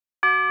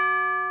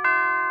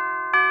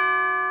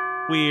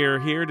We're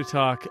here to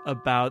talk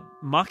about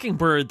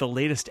Mockingbird, the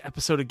latest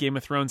episode of Game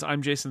of Thrones.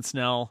 I'm Jason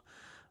Snell.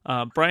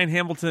 Brian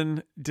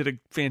Hamilton did a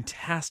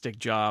fantastic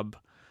job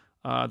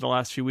the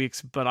last few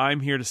weeks, but I'm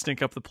here to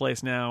stink up the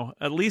place now,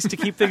 at least to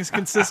keep things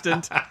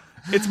consistent.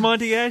 It's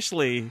Monty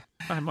Ashley.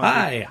 Hi,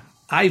 Monty. Hi.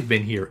 I've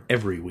been here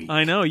every week.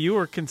 I know, you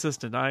were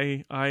consistent.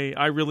 I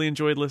really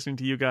enjoyed listening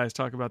to you guys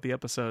talk about the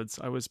episodes.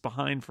 I was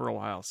behind for a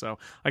while, so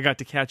I got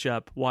to catch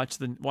up, watch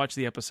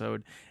the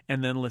episode,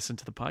 and then listen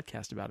to the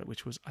podcast about it,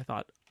 which was, I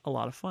thought, a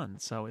lot of fun.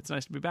 So it's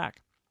nice to be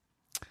back.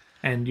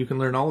 And you can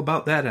learn all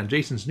about that on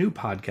Jason's new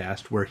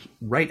podcast, where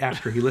right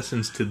after he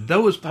listens to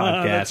those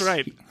podcasts. That's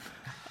right.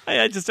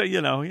 I just,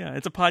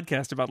 it's a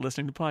podcast about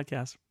listening to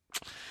podcasts.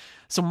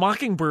 So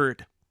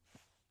Mockingbird.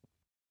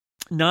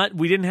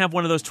 We didn't have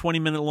one of those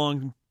 20-minute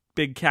long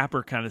big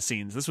capper kind of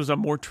scenes. This was a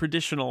more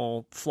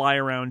traditional fly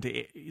around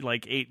to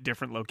 8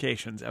 different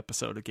locations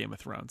episode of Game of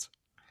Thrones.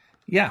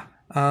 Yeah.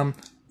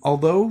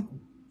 Although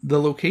the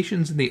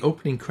locations in the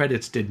opening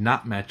credits did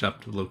not match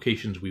up to the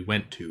locations we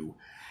went to.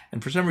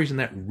 And for some reason,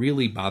 that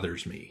really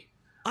bothers me.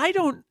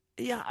 Didn't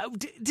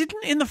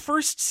in the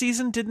first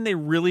season, didn't they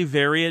really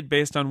vary it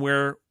based on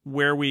where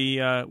we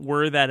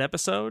were that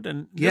episode?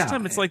 And this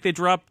time it's like they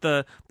dropped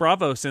the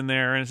Braavos in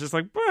there, and it's just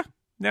like,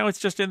 now it's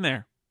just in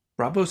there.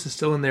 Braavos is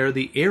still in there.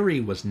 The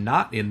Eyrie was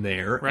not in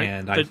there, right.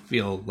 And I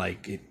feel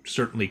like it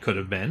certainly could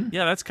have been.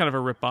 Yeah, that's kind of a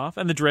ripoff.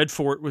 And the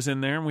Dreadfort was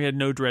in there, and we had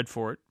no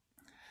Dreadfort.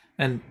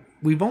 And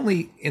we've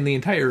only, in the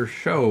entire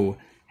show,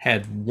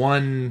 had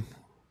one,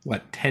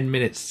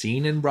 10-minute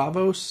scene in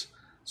Braavos.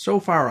 So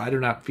far, I do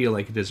not feel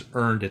like it has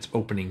earned its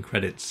opening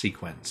credits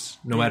sequence,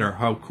 no matter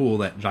how cool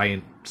that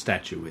giant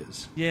statue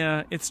is.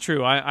 Yeah, it's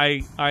true.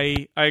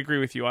 I agree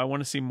with you. I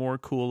want to see more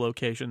cool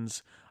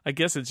locations. I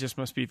guess it just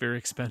must be very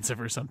expensive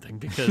or something,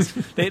 because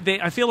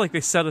I feel like they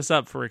set us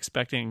up for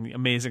expecting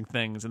amazing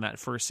things in that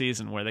first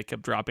season where they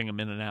kept dropping them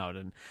in and out,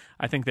 and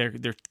I think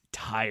they're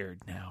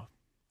tired now.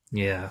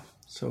 Yeah,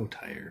 so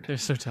tired. They're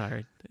so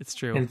tired. It's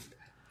true.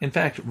 In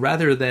fact,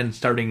 rather than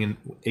starting in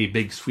a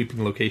big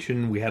sweeping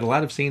location, we had a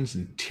lot of scenes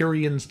in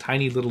Tyrion's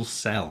tiny little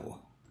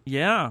cell.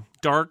 Yeah,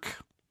 dark,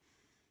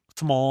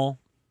 small.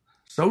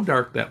 So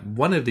dark that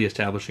one of the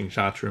establishing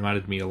shots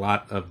reminded me a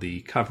lot of the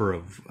cover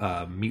of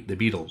Meet the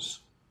Beatles.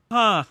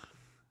 Huh.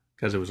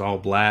 Because it was all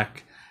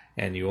black,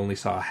 and you only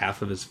saw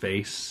half of his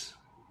face.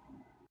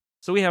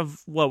 So we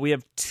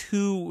have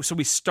two... So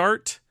we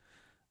start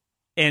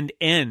and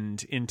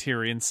end in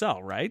Tyrion's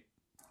cell, right?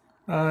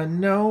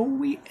 No,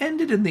 we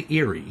ended in the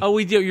Eyrie. Oh,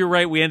 we do. You're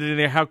right. We ended in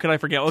there. How could I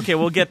forget? Okay,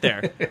 we'll get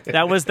there.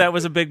 That was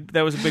a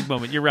big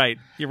moment. You're right.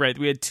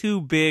 We had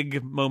two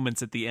big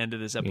moments at the end of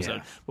this episode.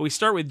 Yeah. But we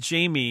start with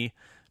Jaime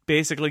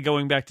basically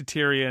going back to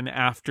Tyrion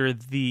after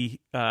the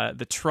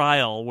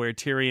trial, where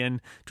Tyrion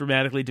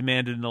dramatically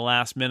demanded in the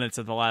last minutes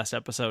of the last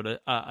episode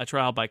a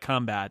trial by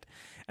combat.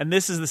 And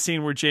this is the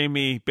scene where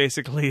Jaime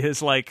basically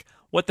is like,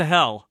 "What the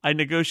hell? I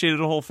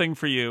negotiated a whole thing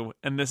for you,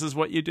 and this is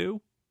what you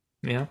do?"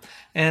 Yeah,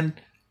 and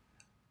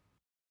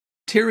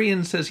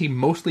Tyrion says he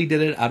mostly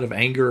did it out of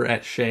anger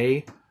at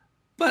Shae,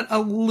 but a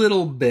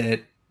little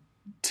bit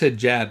to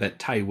jab at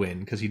Tywin,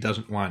 because he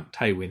doesn't want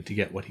Tywin to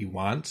get what he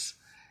wants.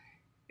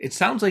 It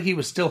sounds like he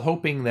was still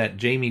hoping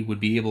that Jaime would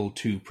be able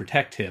to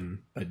protect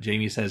him, but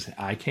Jaime says,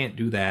 "I can't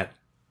do that.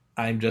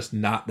 I'm just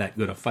not that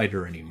good a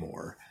fighter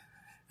anymore."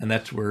 And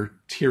that's where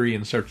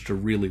Tyrion starts to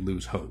really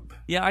lose hope.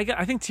 Yeah,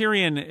 I think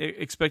Tyrion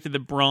expected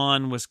that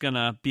Bronn was going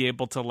to be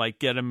able to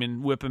get him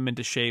and whip him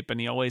into shape, and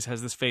he always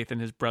has this faith in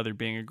his brother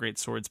being a great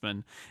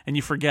swordsman. And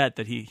you forget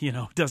that he,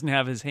 doesn't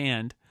have his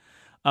hand.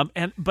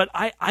 But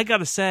I got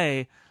to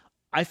say,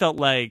 I felt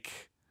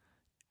like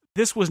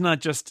this was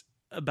not just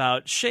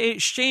about Shae.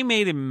 Shae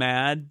made him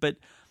mad, but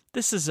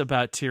this is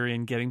about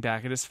Tyrion getting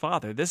back at his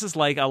father. This is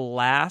like a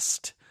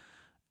last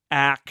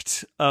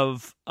act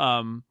of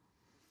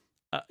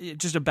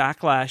just a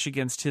backlash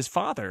against his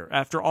father.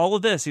 After all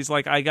of this, he's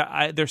like,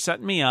 they're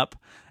setting me up,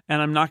 and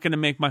I'm not going to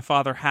make my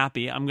father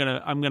happy. I'm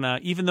gonna,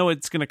 even though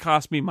it's going to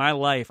cost me my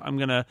life, I'm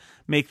going to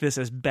make this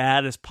as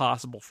bad as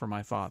possible for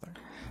my father.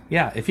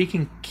 Yeah, if he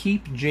can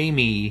keep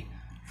Jaime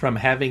from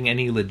having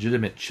any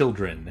legitimate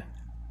children,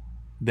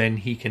 then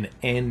he can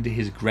end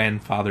his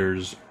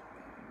grandfather's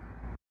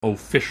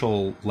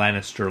official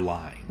Lannister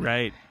line.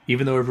 Right.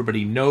 Even though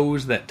everybody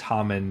knows that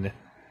Tommen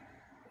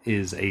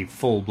is a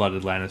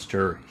full-blooded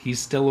Lannister, he's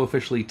still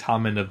officially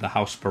Tommen of the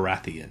House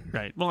Baratheon.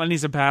 Right. Well, and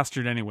he's a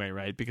bastard anyway,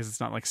 right? Because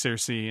it's not like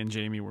Cersei and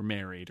Jaime were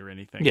married or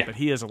anything. Yeah. But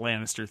he is a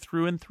Lannister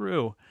through and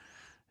through.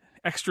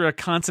 Extra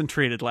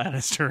concentrated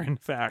Lannister, in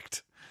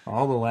fact.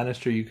 All the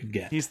Lannister you could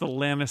get. He's the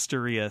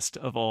Lannisteriest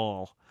of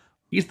all.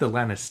 He's the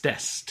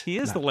Lannistest. He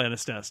is the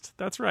Lannistest.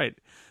 That's right.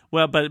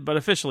 Well, but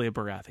officially a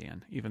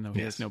Baratheon, even though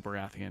he has no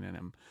Baratheon in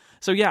him.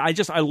 So yeah,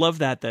 I love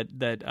that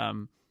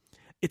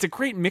it's a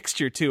great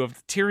mixture too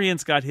of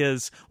Tyrion's got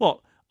his,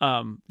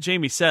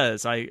 Jaime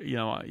says, I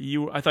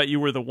thought you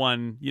were the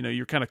one,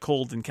 you're kind of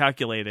cold and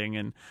calculating,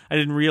 and I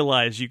didn't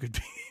realize you could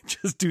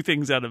just do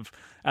things out of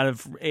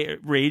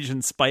rage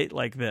and spite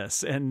like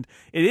this. And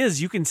it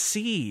is, you can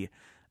see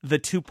the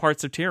two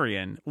parts of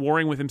Tyrion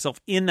warring with himself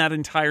in that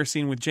entire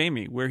scene with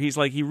Jaime, where he's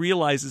like, he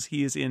realizes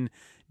he is in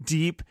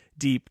deep,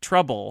 deep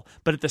trouble,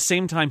 but at the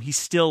same time, he's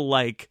still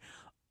like,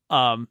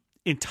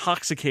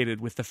 intoxicated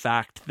with the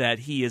fact that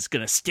he is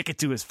going to stick it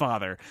to his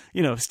father,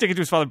 stick it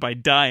to his father by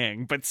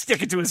dying, but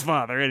stick it to his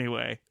father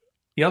anyway.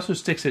 He also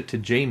sticks it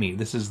to Jaime.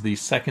 This is the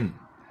second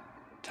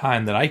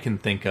time that I can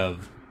think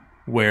of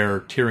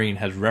where Tyrion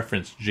has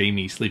referenced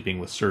Jaime sleeping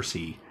with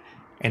Cersei,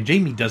 and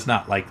Jaime does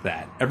not like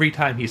that. Every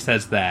time he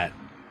says that,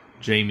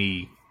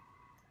 Jaime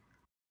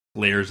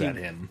glares at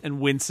him and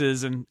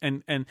winces, and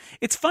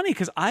it's funny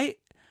because I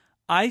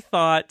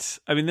thought,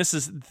 I mean, this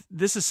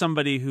is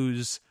somebody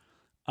who's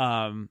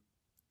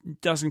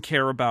doesn't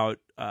care about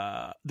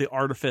the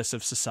artifice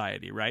of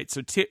society, right?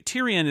 So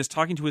Tyrion is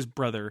talking to his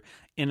brother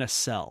in a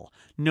cell.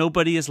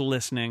 Nobody is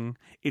listening.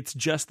 It's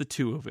just the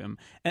two of them,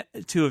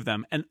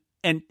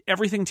 and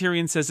everything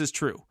Tyrion says is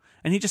true.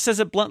 And he just says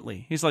it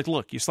bluntly. He's like,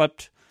 "Look, you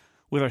slept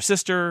with our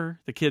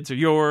sister. The kids are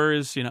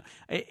yours.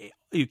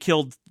 You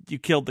killed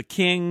the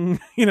king."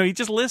 He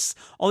just lists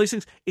all these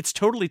things. It's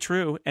totally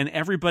true, and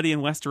everybody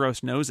in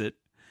Westeros knows it.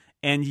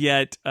 And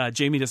yet,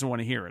 Jaime doesn't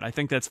want to hear it. I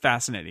think that's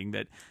fascinating.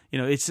 That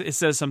it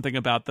says something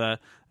about the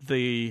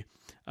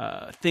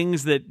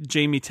things that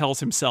Jaime tells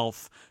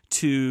himself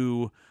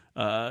to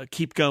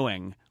keep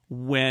going.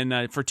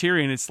 When for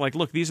Tyrion, it's like,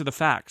 look, these are the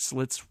facts.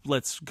 Let's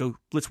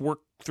work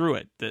through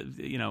it.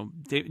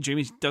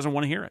 Jaime doesn't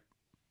want to hear it.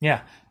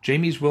 Yeah,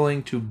 Jaime's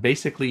willing to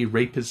basically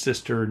rape his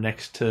sister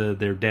next to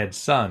their dead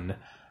son,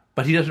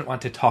 but he doesn't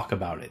want to talk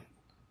about it.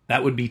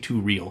 That would be too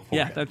real for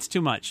him. Yeah, that's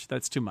too much.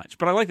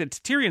 But I like that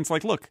Tyrion's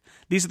like, look,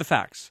 these are the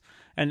facts.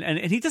 And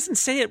he doesn't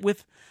say it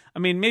with, I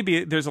mean,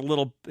 maybe there's a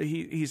little,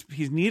 he's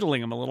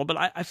needling him a little, but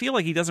I feel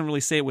like he doesn't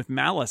really say it with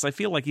malice. I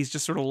feel like he's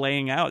just sort of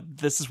laying out,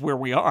 this is where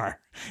we are.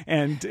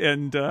 And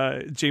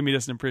Jaime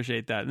doesn't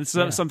appreciate that. And this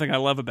is something I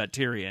love about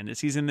Tyrion,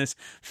 is he's in this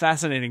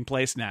fascinating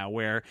place now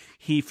where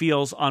he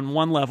feels on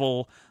one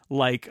level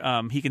like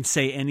he can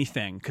say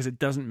anything because it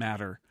doesn't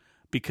matter,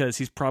 because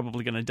he's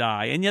probably going to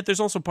die. And yet there's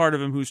also part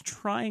of him who's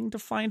trying to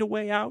find a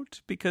way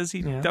out because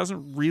he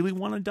doesn't really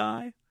want to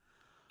die.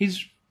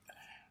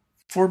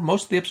 For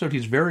most of the episode,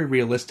 he's very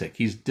realistic.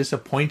 He's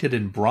disappointed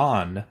in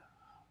Bronn,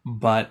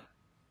 but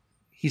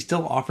he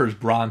still offers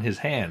Bronn his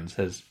hand,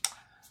 says,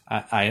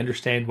 I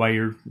understand why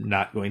you're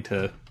not going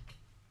to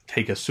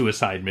take a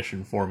suicide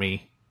mission for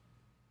me.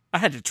 I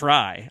had to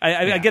try.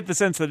 I get the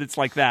sense that it's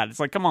like that. It's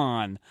like, come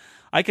on,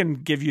 I can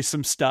give you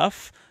some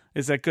stuff.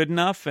 Is that good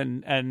enough?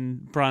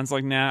 And Bronn's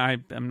like, nah,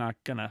 I'm not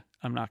gonna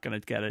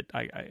get it.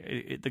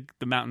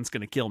 The mountain's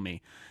gonna kill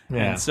me. Yeah.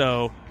 And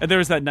so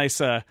there's that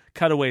nice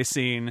cutaway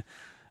scene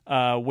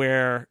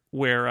where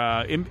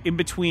in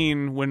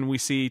between when we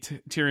see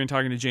Tyrion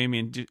talking to Jaime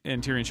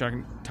and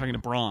Tyrion talking to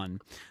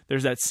Bronn,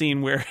 there's that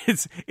scene where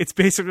it's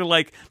basically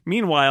like,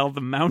 meanwhile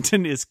the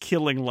mountain is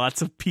killing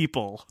lots of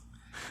people.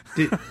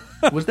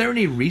 Was there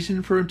any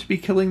reason for him to be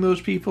killing those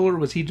people, or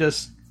was he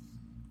just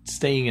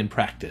staying in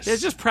practice?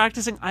 It's just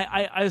practicing.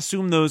 I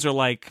assume those are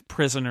like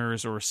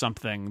prisoners or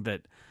something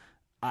that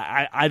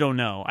I don't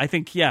know. I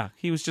think,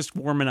 he was just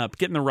warming up,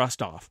 getting the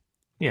rust off.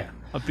 Yeah.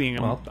 Of being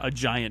a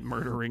giant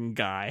murdering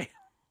guy.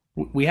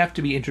 We have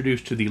to be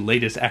introduced to the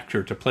latest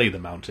actor to play the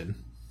mountain.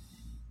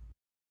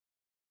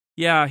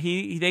 Yeah,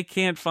 they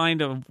can't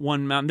find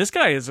one mountain. This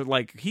guy is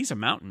like, he's a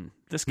mountain.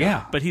 This guy.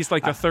 Yeah. But he's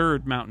like the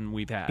third mountain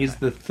we've had. He's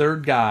the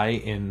third guy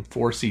in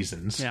 4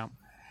 seasons. Yeah.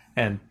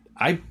 And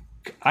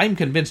I'm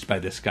convinced by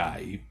this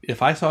guy.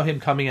 If I saw him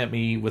coming at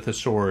me with a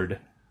sword,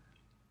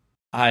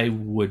 I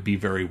would be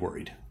very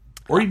worried.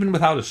 Or even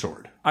without a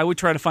sword. I would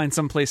try to find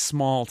someplace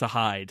small to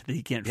hide that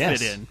he can't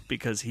fit in,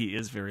 because he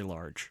is very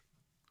large.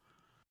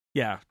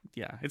 Yeah.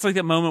 It's like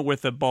that moment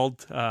with the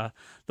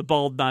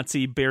bald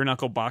Nazi bare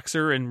knuckle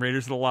boxer in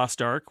Raiders of the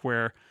Lost Ark,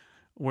 where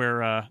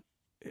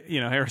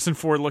Harrison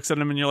Ford looks at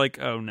him and you're like,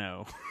 oh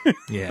no,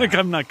 like,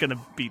 I'm not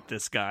gonna beat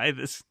this guy.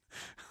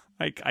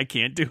 I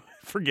can't do it.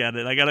 Forget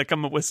it. I got to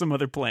come up with some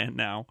other plan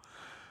now.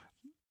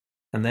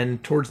 And then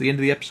towards the end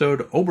of the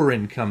episode,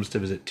 Oberyn comes to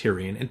visit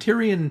Tyrion. And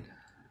Tyrion,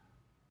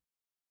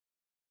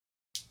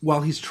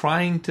 while he's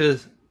trying to...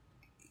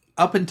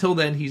 Up until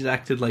then, he's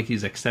acted like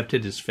he's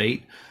accepted his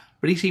fate.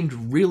 But he seemed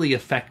really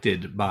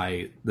affected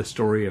by the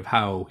story of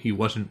how he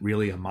wasn't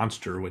really a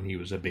monster when he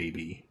was a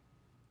baby.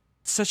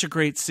 Such a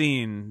great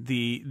scene.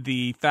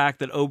 The fact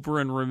that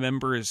Oberyn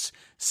remembers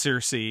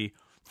Cersei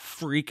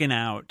freaking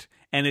out.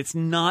 And it's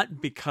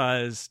not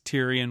because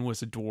Tyrion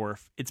was a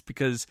dwarf. It's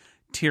because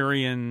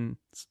Tyrion's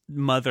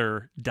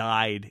mother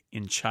died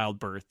in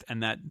childbirth,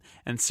 and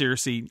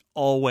Cersei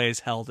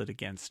always held it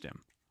against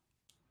him.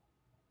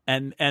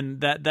 And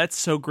that's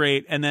so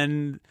great. And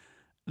then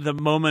the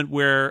moment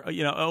where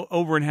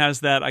Oberyn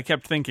has that, I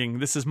kept thinking,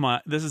 this is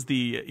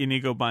the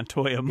Inigo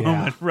Montoya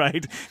moment,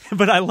 right?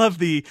 But I love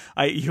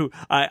I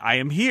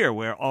am here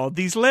where all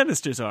these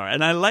Lannisters are,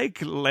 and I like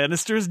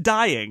Lannisters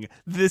dying.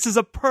 This is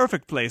a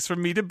perfect place for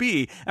me to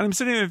be. And I'm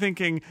sitting there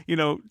thinking,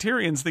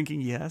 Tyrion's thinking,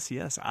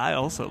 yes, I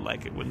also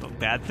like it when the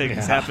bad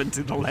things happen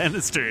to the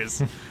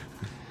Lannisters.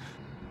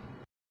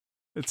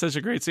 It's such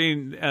a great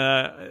scene.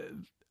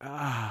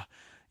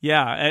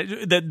 Yeah,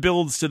 that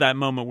builds to that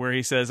moment where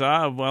he says,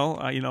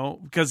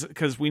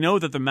 because we know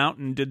that the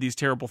mountain did these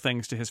terrible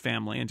things to his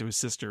family and to his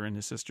sister and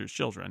his sister's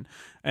children.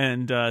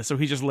 And so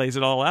he just lays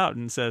it all out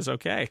and says,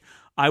 okay,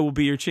 I will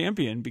be your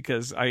champion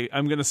because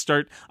I'm going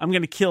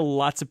to kill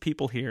lots of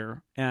people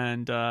here.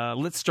 And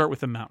let's start with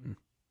the mountain,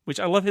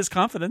 which I love his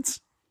confidence.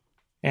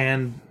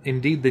 And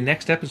indeed, the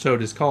next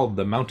episode is called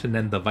The Mountain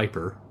and the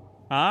Viper.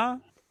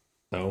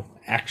 So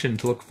action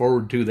to look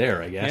forward to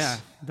there, I guess. Yeah,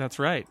 that's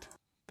right.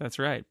 That's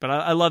right. But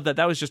I love that.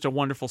 That was just a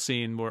wonderful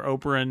scene where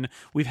Oberyn,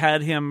 we've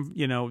had him,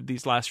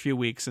 these last few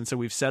weeks. And so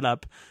we've set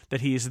up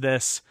that he's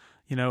this,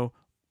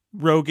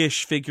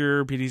 roguish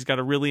figure, but he's got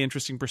a really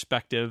interesting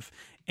perspective.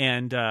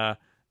 And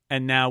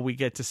now we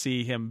get to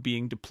see him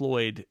being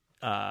deployed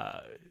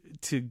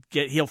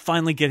he'll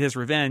finally get his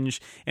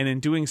revenge. And in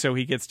doing so,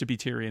 he gets to be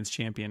Tyrion's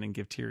champion and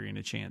give Tyrion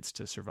a chance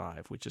to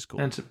survive, which is cool.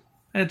 And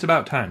it's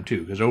about time,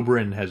 too, because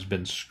Oberyn has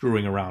been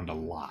screwing around a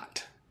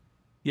lot.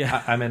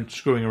 Yeah, I meant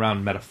screwing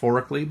around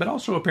metaphorically, but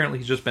also apparently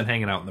he's just been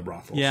hanging out in the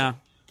brothel. Yeah. So.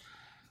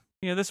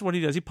 Yeah, this is what he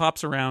does. He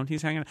pops around.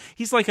 He's hanging out.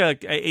 He's like a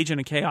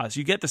agent of chaos.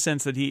 You get the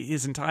sense that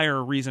his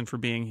entire reason for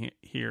being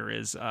here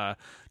is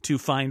to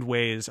find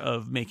ways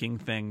of making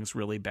things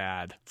really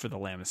bad for the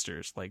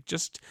Lannisters. Like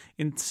just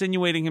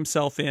insinuating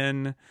himself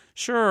in,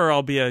 sure,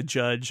 I'll be a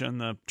judge on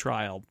the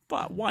trial,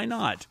 but why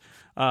not?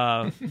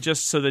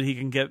 Just so that he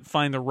can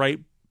find the right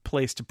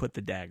place to put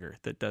the dagger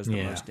that does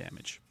the most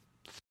damage.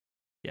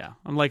 Yeah,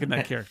 I'm liking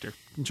that character.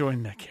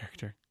 Enjoying that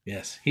character.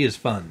 Yes, he is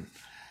fun.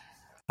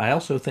 I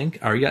also think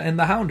Arya and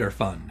the Hound are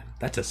fun.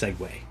 That's a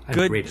segue.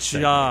 Good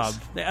job.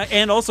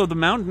 And also the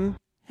Mountain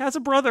has a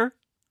brother.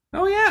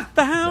 Oh, yeah.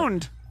 The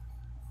Hound.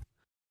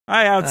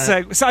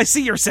 I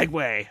see your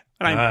segue,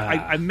 and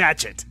I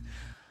match it.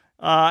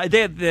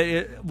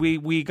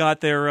 We got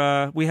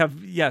their. We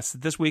have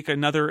this week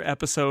another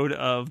episode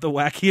of the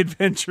Wacky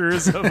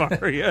Adventures of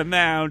Arya and the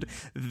Hound.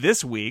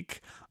 This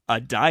week,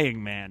 a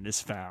dying man is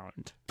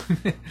found.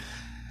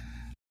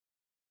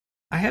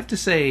 I have to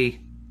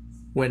say,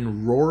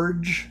 when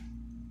Rorge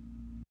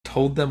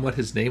told them what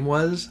his name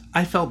was,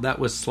 I felt that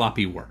was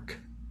sloppy work.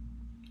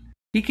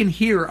 He can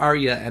hear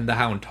Arya and the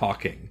Hound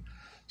talking.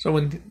 So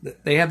when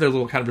they have their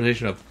little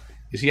conversation of,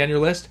 is he on your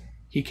list?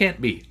 He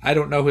can't be. I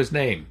don't know his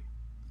name.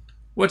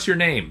 What's your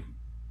name?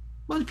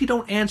 Well, if you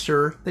don't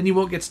answer, then you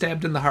won't get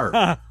stabbed in the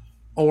heart.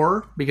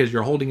 Or, because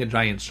you're holding a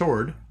giant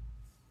sword,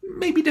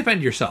 maybe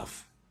defend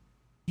yourself.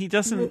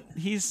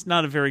 He's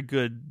not a very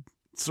good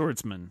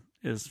swordsman,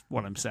 is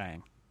what I'm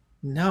saying.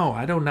 No,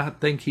 I do not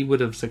think he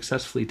would have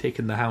successfully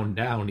taken the Hound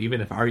down, even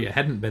if Arya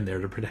hadn't been there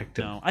to protect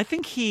him. No, I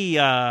think he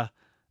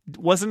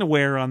wasn't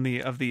aware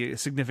of the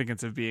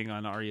significance of being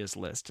on Arya's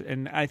list,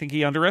 and I think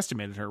he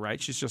underestimated her.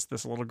 Right? She's just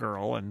this little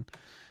girl, and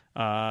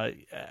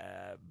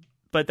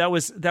but that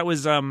was.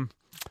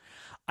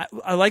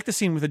 I like the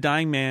scene with the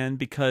dying man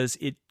because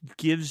it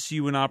gives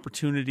you an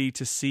opportunity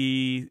to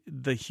see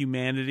the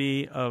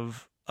humanity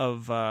of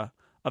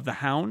the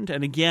Hound.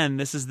 And again,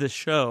 this is the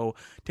show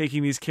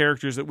taking these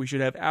characters that we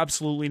should have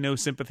absolutely no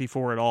sympathy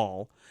for at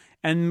all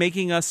and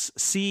making us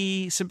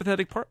see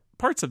sympathetic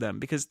parts of them,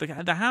 because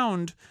the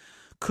Hound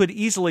could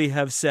easily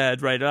have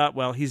said, right,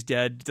 well, he's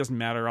dead. It doesn't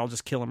matter. I'll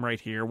just kill him right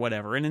here,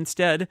 whatever. And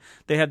instead,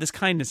 they have this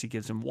kindness. He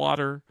gives him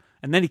water,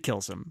 and then he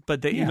kills him.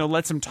 But they,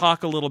 lets him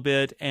talk a little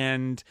bit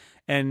and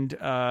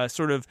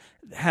sort of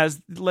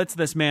lets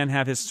this man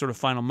have his sort of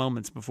final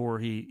moments before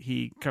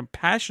he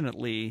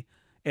compassionately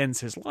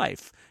ends his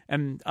life.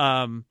 And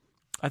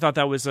I thought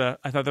that was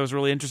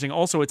really interesting.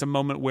 Also, it's a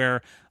moment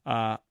where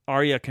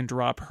Arya can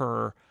drop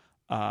her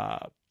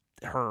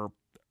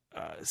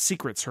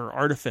secrets, her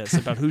artifice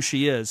about who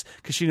she is,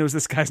 because she knows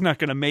this guy's not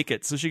going to make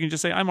it. So she can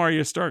just say, I'm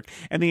Arya Stark.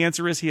 And the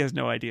answer is he has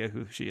no idea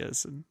who she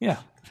is.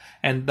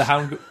 And the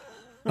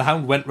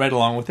Hound went right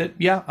along with it.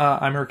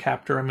 I'm her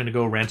captor. I'm going to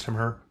go ransom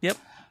her. Yep.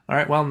 All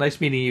right, well,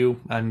 nice meeting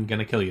you. I'm going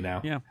to kill you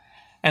now. Yeah.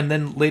 And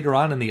then later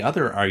on in the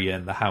other Arya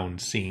and the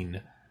Hound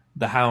scene,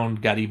 the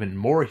Hound got even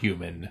more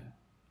human.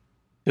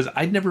 Because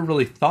I'd never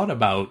really thought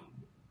about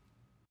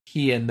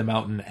he and the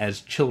Mountain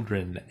as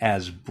children,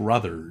 as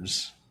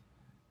brothers.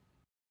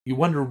 You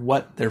wonder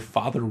what their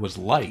father was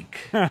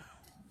like.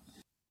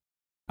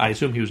 I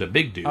assume he was a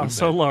big dude.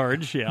 So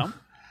large, yeah.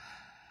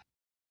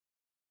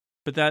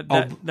 But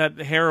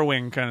that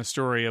harrowing kind of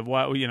story of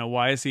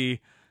why is he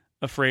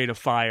afraid of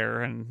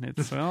fire? And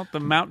it's, the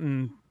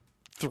Mountain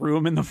threw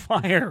him in the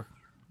fire.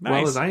 Nice.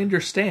 Well, as I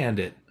understand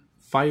it,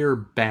 fire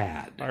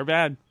bad. Fire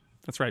bad.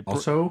 That's right.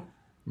 Also,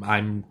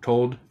 I'm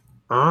told.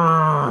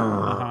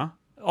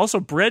 Also,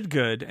 bread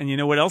good, and you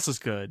know what else is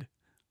good?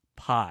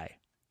 Pie.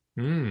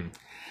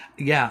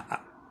 Yeah,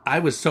 I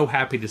was so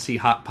happy to see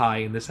hot pie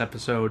in this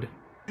episode.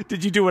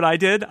 Did you do what I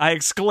did? I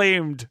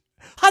exclaimed,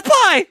 "Hot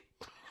pie!"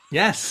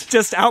 Yes,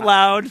 just out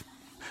loud,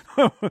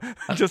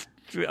 just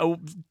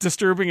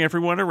disturbing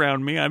everyone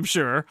around me. I'm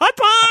sure. Hot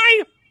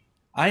pie!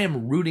 I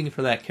am rooting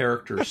for that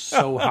character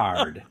so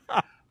hard.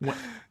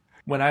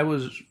 When I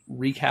was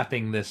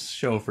recapping this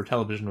show for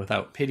Television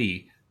Without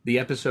Pity, the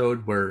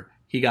episode where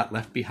he got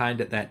left behind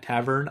at that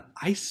tavern,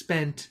 I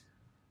spent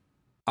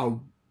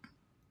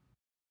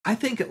I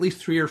think at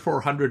least 300 or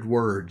 400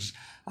 words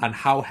on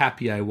how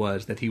happy I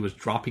was that he was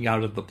dropping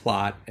out of the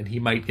plot and he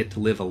might get to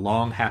live a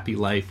long, happy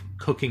life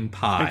cooking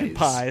pies. Cooking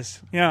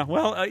pies. Yeah.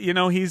 Well,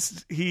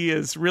 he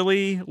has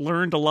really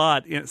learned a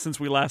lot since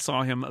we last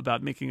saw him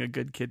about making a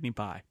good kidney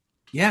pie.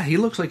 Yeah, he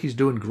looks like he's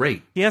doing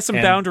great. He has some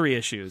boundary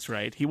issues,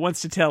 right? He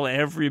wants to tell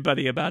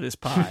everybody about his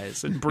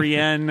pies, and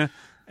Brienne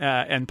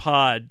and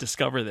Pod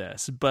discover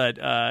this. But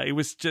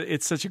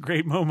it's such a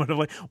great moment of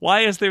like,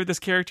 why is there this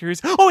character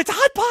who's, oh, it's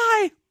hot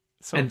pie!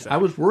 So and excited. I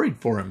was worried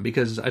for him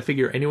because I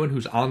figure anyone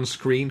who's on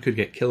screen could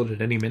get killed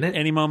at any minute.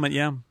 Any moment,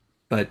 yeah.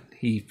 But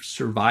he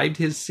survived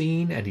his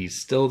scene and he's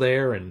still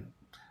there. And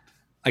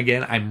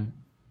again, I'm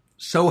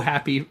so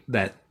happy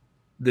that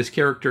this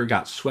character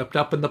got swept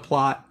up in the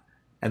plot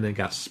and then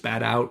got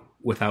spat out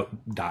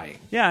without dying.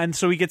 Yeah, and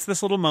so he gets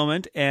this little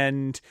moment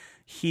and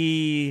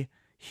he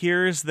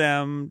hears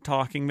them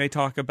talking. They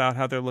talk about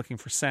how they're looking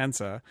for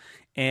Sansa,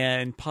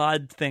 and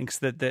Pod thinks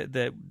that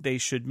they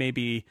should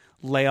maybe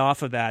lay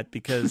off of that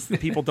because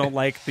people don't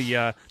like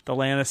the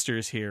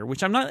Lannisters here,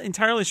 which I'm not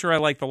entirely sure I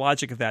like the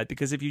logic of that,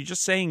 because if you're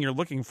just saying you're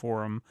looking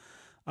for them,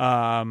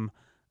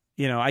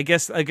 I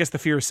guess the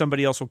fear is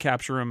somebody else will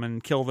capture them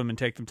and kill them and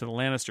take them to the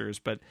Lannisters,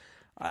 but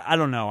I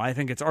don't know. I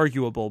think it's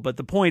arguable, but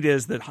the point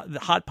is that the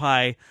hot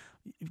pie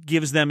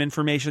gives them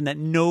information that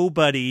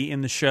nobody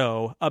in the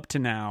show up to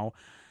now,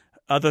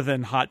 other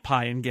than Hot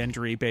Pie and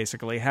Gendry,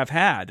 basically have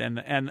had, and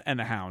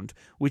the Hound,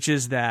 which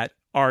is that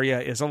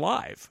Arya is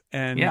alive,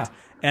 and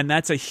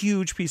that's a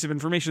huge piece of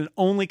information that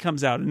only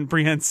comes out. And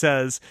Brienne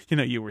says,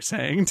 you were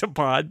saying to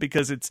Pod,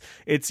 because it's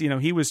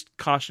he was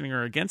cautioning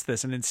her against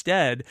this, and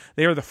instead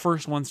they are the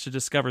first ones to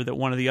discover that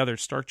one of the other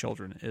Stark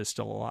children is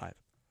still alive.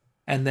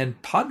 And then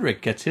Podrick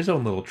gets his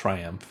own little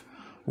triumph,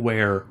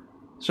 where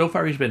so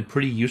far he's been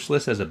pretty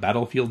useless as a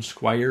battlefield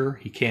squire.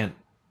 He can't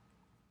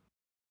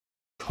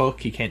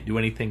cook, he can't do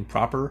anything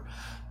proper,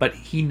 but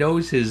he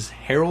knows his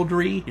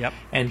heraldry,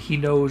 and he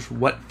knows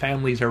what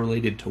families are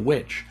related to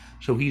which.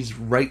 So he's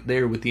right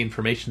there with the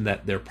information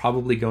that they're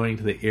probably going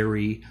to the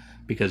Eyrie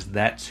because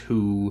that's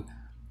who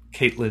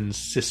Catelyn's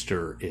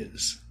sister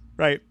is.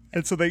 Right.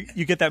 And so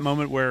you get that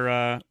moment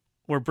where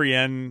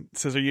Brienne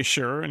says, "Are you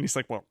sure?" And he's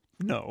like, "Well,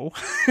 no."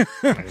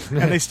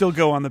 And they still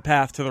go on the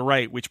path to the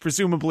right, which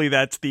presumably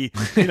that's the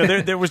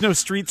there was no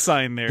street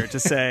sign there to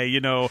say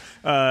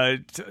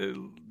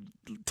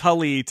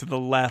Tully to the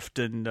left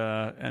and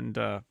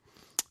the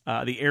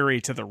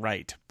Eyrie to the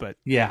right. But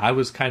yeah, I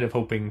was kind of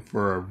hoping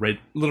for a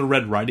little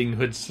Red Riding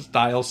Hood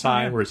style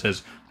sign where it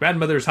says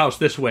grandmother's house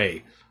this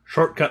way,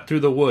 shortcut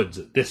through the woods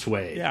this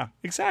way. Yeah,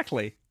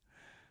 exactly.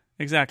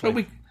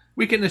 But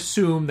we can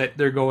assume that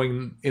they're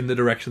going in the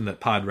direction that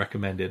Pod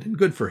recommended, and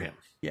good for him.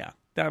 Yeah,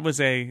 that was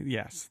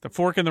the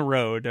fork in the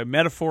road, a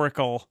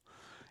metaphorical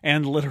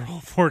and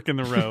literal fork in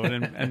the road,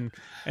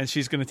 and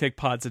she's going to take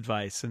Pod's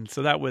advice, and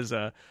so that was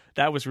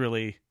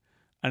really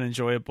an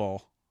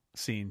enjoyable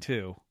scene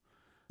too.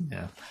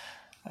 Yeah,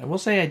 I will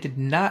say I did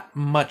not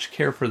much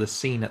care for the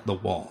scene at the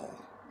wall.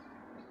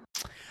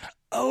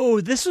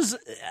 Oh, this is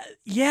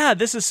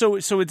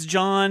so it's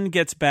Jon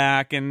gets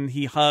back and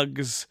he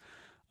hugs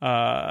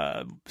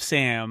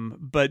Sam,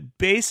 but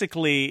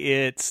basically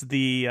it's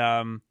the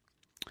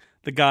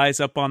guys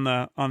up on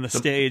the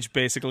stage,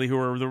 basically, who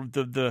are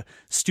the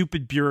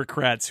stupid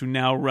bureaucrats who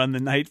now run the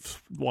Night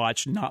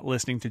Watch, not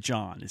listening to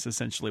Jon, is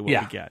essentially what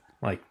we get.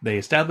 Like, they've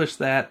established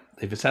that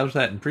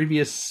in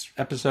previous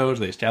episodes.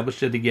 They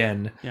established it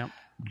again. Yeah.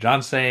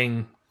 Jon's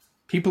saying,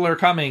 people are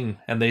coming,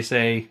 and they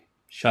say,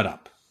 shut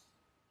up.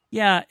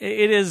 Yeah,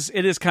 it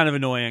is kind of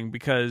annoying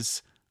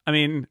because, I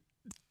mean,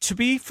 to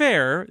be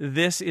fair,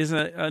 this is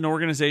an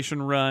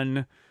organization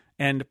run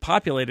and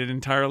populated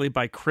entirely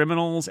by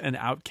criminals and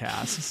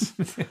outcasts,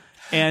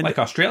 and like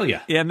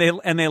Australia. And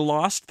they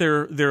lost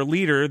their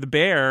leader, the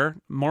Bear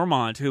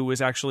Mormont, who was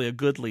actually a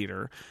good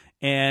leader,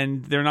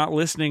 and they're not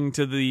listening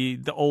to the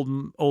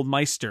old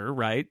Meister,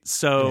 right?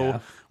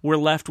 So we're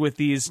left with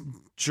these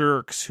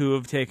jerks who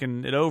have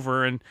taken it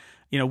over, and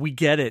we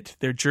get it.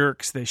 They're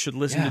jerks. They should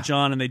listen to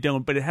Jon, and they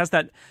don't. But it has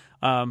that,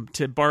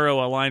 to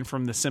borrow a line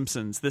from The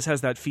Simpsons, this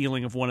has that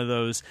feeling of one of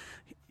those,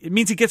 it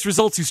means he gets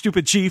results, you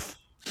stupid chief.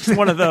 It's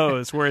one of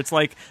those where it's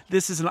like,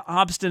 this is an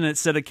obstinate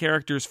set of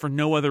characters for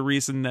no other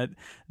reason that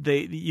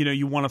they,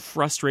 you want to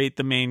frustrate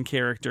the main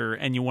character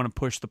and you want to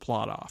push the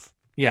plot off.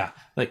 Yeah.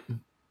 Like,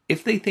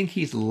 if they think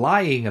he's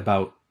lying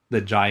about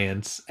the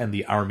giants and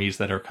the armies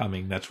that are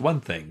coming, that's one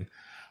thing.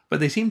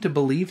 But they seem to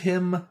believe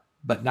him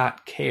but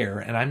not care,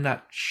 and I'm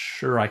not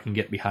sure I can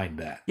get behind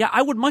that. Yeah,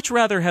 I would much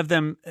rather have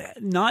them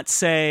not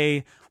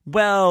say,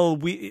 well,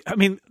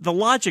 the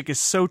logic is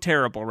so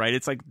terrible, right?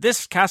 It's like,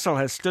 this castle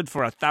has stood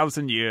for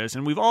 1,000 years,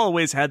 and we've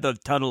always had the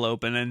tunnel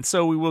open, and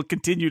so we will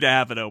continue to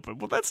have it open.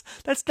 Well, that's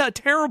not a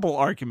terrible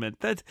argument.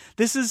 That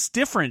this is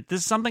different.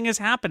 Something is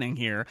happening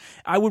here.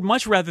 I would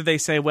much rather they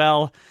say,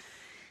 well,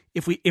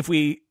 if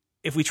we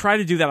if we try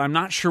to do that, I'm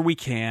not sure we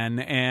can.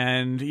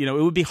 And, it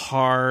would be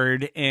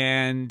hard.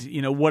 And,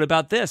 what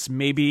about this?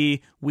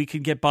 Maybe we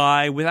could get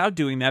by without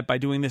doing that by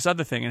doing this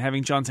other thing, and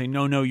having John say,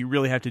 no, you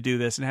really have to do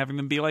this, and having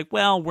them be like,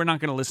 well, we're not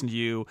going to listen to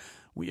you.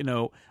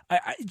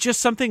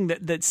 Just something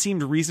that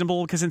seemed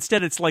reasonable, because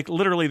instead it's like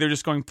literally they're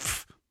just going,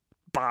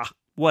 bah,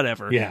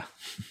 whatever. Yeah.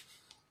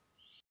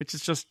 Which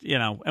is just,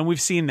 and we've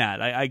seen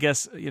that. I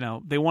guess,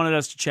 they wanted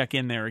us to check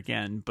in there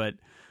again, but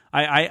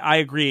I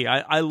agree.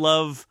 I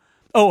love...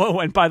 Oh,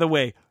 and by the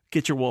way,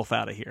 get your wolf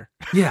out of here.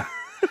 Yeah.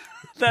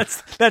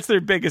 That's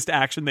their biggest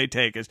action they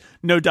take is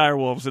no dire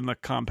wolves in the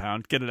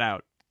compound. Get it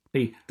out.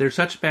 They're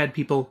such bad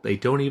people, they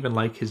don't even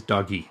like his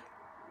doggy.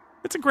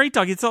 It's a great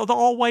doggy. It's the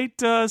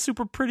all-white,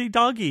 super pretty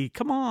doggy.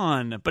 Come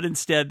on. But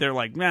instead, they're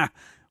like, nah,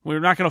 we're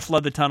not going to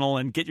flood the tunnel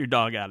and get your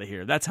dog out of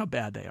here. That's how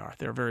bad they are.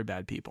 They're very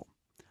bad people.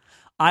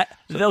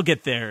 They'll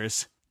get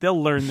theirs.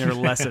 They'll learn their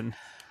lesson.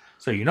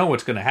 So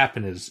what's going to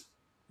happen is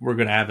we're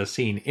going to have a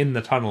scene in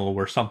the tunnel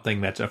where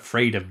something that's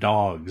afraid of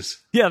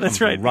dogs that's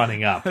right.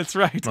 running up. That's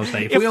right. They'll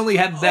say, if we only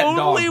had that dog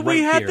only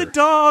we had here. the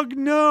dog.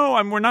 No,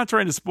 we're not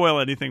trying to spoil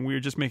anything. We were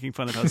just making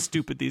fun of how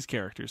stupid these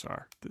characters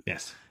are.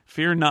 Yes.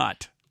 Fear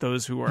not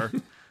those who are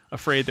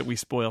afraid that we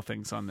spoil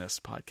things on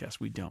this podcast.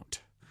 We don't.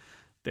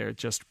 They're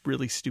just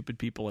really stupid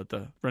people at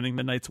the running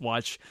the Night's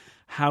Watch.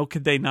 How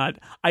could they not?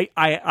 I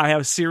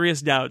have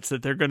serious doubts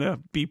that they're going to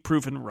be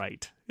proven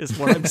right, is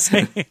what I'm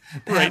saying.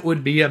 That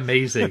would be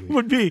amazing.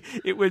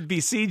 It would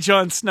be, see,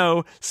 Jon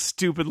Snow,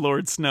 stupid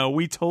Lord Snow.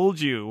 We told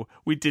you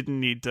we didn't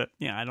need to.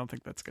 Yeah, I don't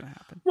think that's going to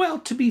happen. Well,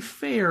 to be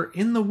fair,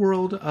 in the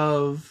world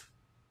of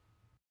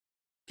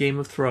Game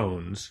of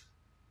Thrones,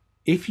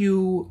 if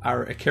you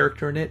are a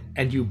character in it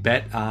and you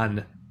bet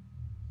on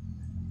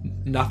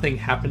nothing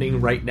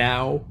happening right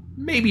now,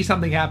 maybe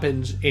something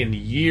happens in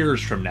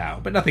years from now,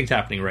 but nothing's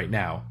happening right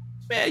now,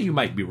 you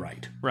might be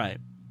right. Right.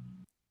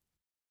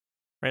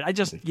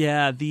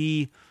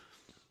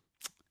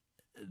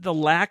 The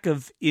lack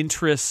of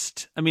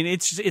interest. I mean,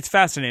 it's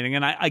fascinating,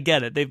 and I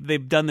get it.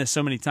 They've done this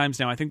so many times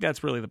now. I think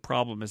that's really the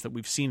problem, is that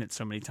we've seen it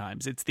so many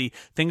times. It's the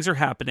things are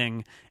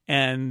happening,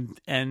 and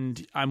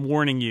I'm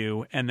warning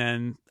you, and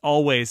then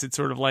always it's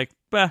sort of like,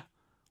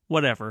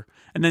 whatever.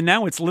 And then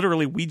now it's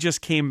literally, we just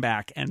came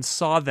back and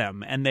saw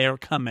them, and they are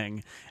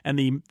coming,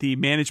 and the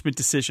management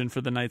decision for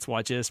the Night's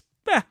Watch is,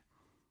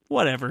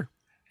 whatever.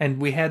 And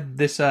we had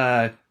this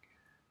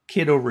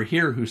kid over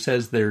here who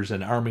says there's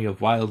an army of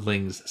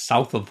wildlings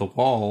south of the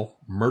wall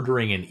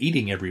murdering and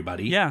eating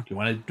everybody. Yeah. Do you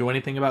want to do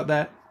anything about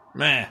that?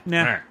 Nah.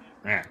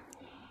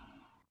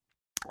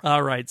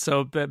 All right.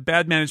 So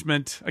bad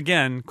management,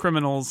 again,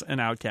 criminals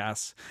and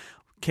outcasts.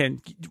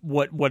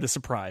 What a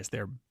surprise.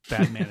 They're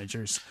bad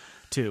managers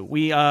too.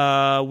 We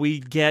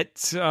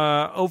get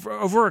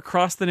over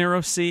across the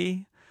Narrow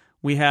Sea.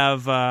 We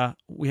have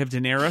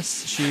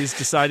Daenerys. She's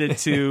decided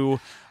to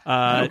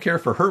I don't care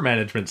for her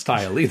management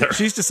style either.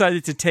 She's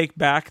decided to take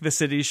back the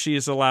cities she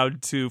is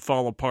allowed to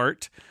fall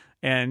apart.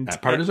 And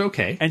that part is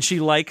okay. And she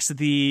likes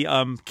the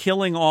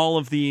killing all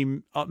of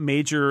the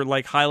major,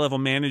 like, high-level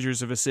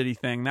managers of a city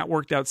thing. That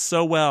worked out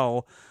so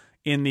well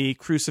in the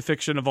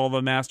crucifixion of all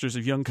the masters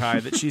of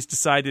Yunkai that she's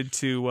decided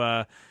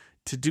to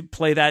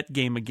play that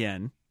game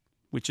again,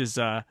 which is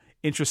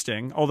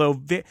interesting. Although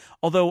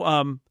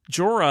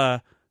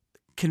Jorah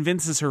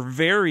convinces her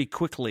very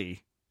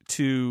quickly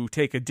to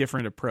take a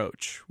different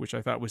approach, which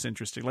I thought was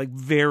interesting.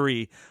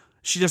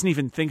 She doesn't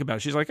even think about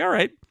it. She's like, all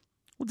right,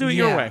 we'll do it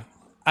your way.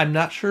 I'm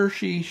not sure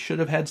she should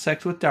have had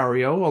sex with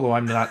Dario, although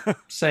I'm not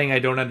saying I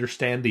don't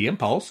understand the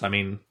impulse. I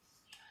mean,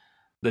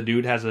 the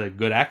dude has a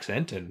good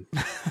accent, and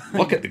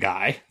look at the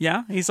guy.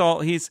 Yeah, he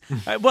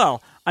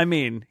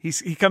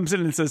comes in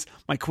and says,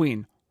 my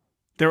queen,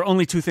 there are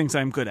only two things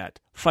I'm good at,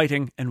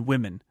 fighting and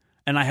women,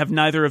 and I have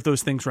neither of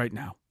those things right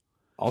now.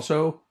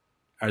 Also,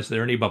 is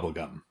there any bubble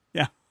gum?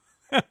 Yeah.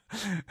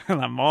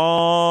 And I'm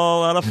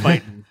all out of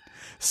fighting.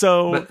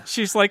 So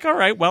she's like, all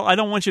right, well, I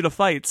don't want you to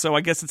fight, so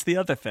I guess it's the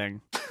other thing.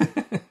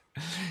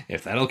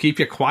 If that'll keep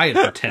you quiet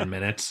for 10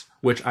 minutes,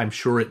 which I'm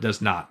sure it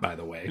does not, by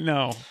the way.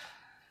 No.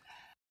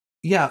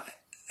 Yeah,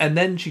 and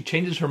then she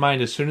changes her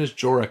mind as soon as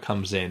Jorah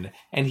comes in,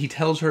 and she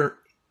tells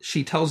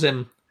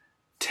him,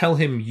 tell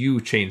him you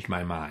changed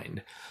my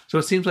mind. So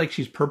it seems like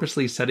she's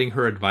purposely setting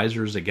her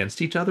advisors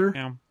against each other.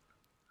 Yeah.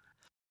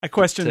 I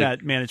question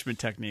that management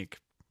technique.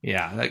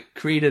 Yeah, that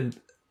created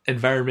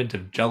environment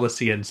of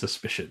jealousy and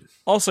suspicion.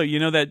 Also,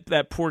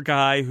 that poor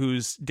guy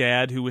whose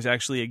dad, who was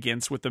actually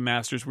against what the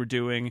masters were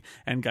doing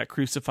and got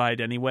crucified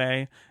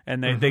anyway,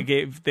 and they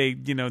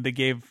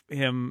gave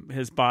him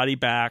his body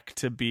back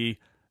to be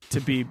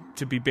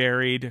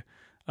buried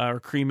or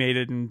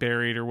cremated and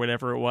buried or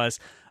whatever it was.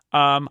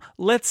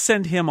 Let's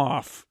send him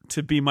off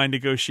to be my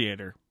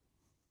negotiator.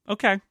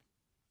 Okay,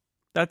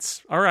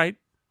 that's all right.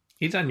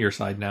 He's on your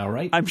side now,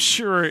 right? I'm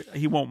sure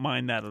he won't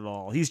mind that at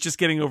all. He's just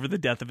getting over the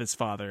death of his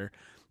father,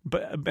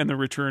 and the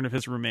return of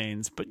his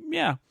remains. But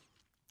yeah,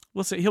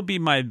 we'll see. He'll be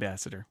my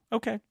ambassador.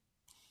 Okay.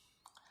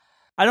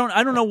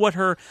 I don't know what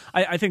her.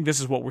 I think this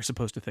is what we're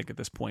supposed to think at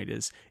this point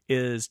is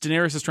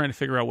Daenerys is trying to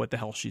figure out what the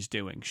hell she's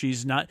doing.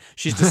 She's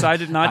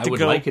decided not to go. I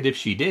would like it if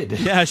she did.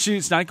 Yeah,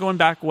 she's not going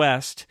back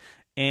west.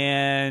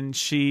 And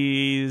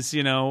she's,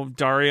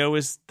 Dario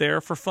is there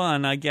for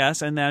fun, I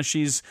guess. And now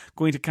she's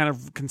going to kind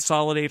of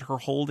consolidate her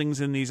holdings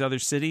in these other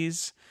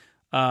cities.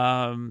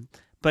 But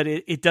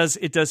it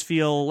does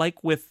feel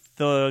like with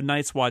the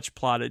Night's Watch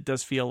plot, it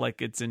does feel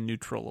like it's in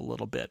neutral a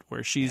little bit,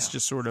 where she's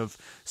just sort of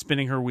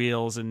spinning her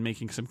wheels and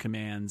making some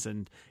commands,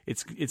 and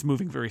it's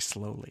moving very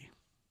slowly.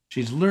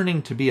 She's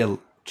learning to be a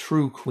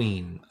true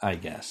queen, I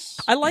guess.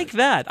 I like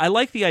that. I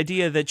like the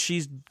idea that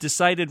she's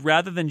decided,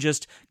 rather than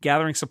just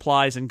gathering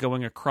supplies and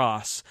going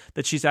across,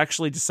 that she's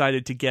actually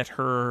decided to get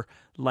her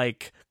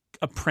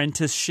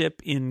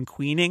apprenticeship in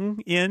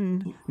queening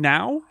in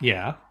now.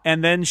 Yeah.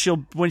 And then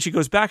when she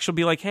goes back, she'll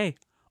be like, hey,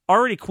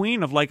 already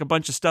queen of a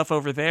bunch of stuff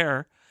over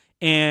there,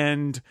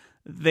 and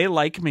they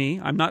like me.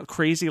 I'm not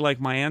crazy like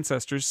my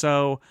ancestors.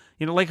 So,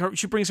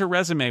 she brings her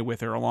resume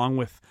with her along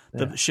with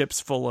the ships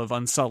full of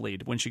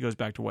Unsullied when she goes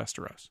back to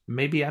Westeros.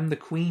 Maybe I'm the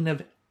queen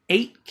of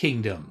 8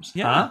 kingdoms.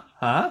 Yeah.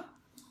 Huh?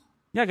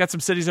 Yeah, I got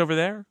some cities over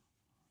there,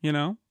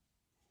 it's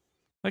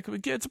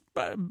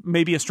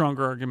maybe a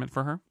stronger argument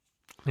for her.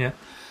 Yeah.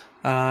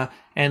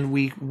 And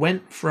we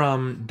went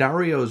from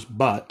Dario's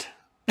butt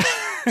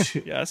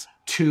yes,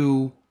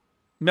 to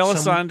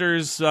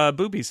Melisandre's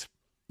boobies.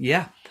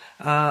 Yeah.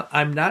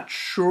 I'm not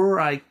sure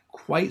I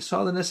quite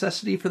saw the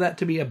necessity for that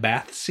to be a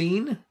bath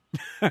scene.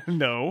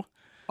 No.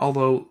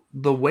 Although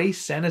the way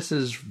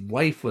Stannis'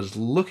 wife was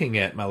looking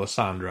at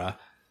Melisandre,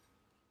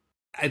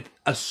 I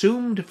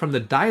assumed from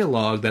the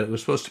dialogue that it was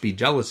supposed to be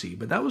jealousy,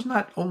 but that was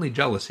not only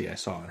jealousy I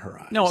saw in her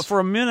eyes. No, for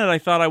a minute I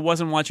thought I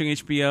wasn't watching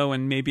HBO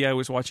and maybe I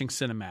was watching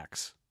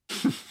Cinemax.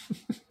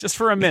 Just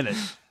for a minute.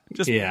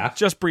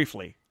 Just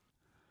briefly.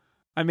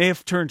 I may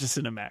have turned to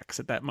Cinemax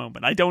at that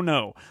moment. I don't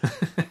know.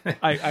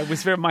 I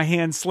was my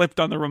hand slipped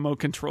on the remote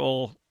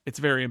control. It's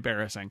very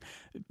embarrassing.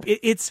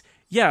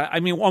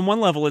 On one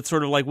level, it's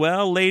sort of like,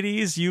 well,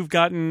 ladies, you've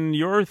gotten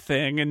your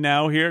thing, and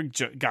now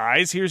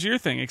guys, here's your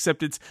thing.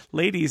 Except it's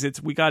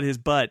ladies, we got his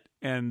butt,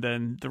 and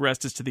then the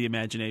rest is to the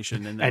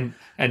imagination. And then,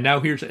 and now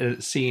here's a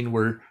scene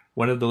where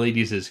one of the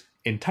ladies is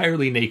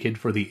entirely naked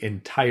for the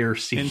entire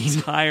scene.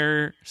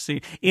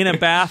 In a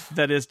bath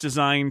that is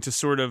designed to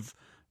sort of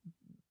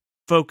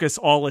focus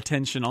all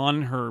attention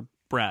on her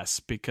breasts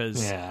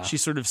because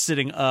she's sort of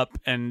sitting up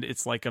and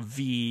it's like a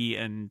V,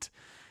 and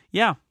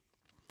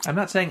I'm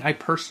not saying I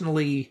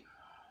personally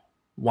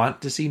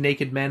want to see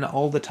naked men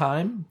all the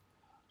time,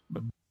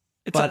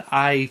 but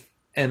I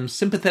am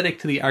sympathetic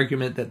to the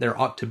argument that there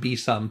ought to be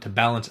some to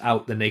balance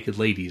out the naked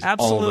ladies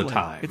all the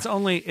time. It's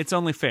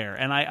only fair,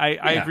 and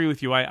I agree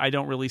with you. I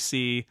don't really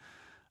see.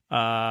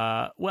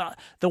 The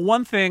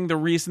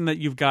reason that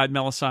you've got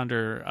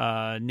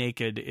Melisandre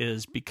naked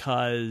is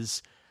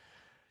because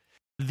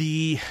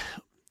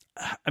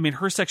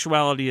her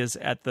sexuality is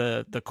at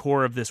the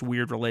core of this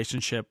weird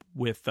relationship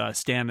with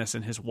Stannis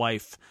and his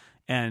wife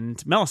and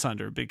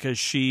Melisandre, because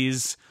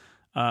she's,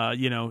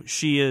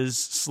 she is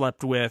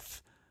slept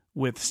with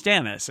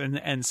Stannis,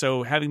 and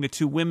so having the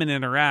two women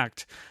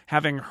interact,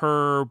 having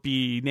her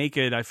be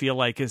naked, I feel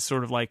like is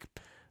sort of like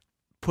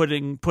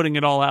putting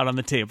it all out on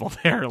the table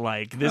there.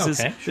 Like this is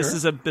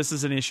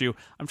an issue.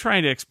 I'm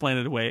trying to explain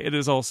it away. It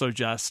is also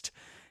just,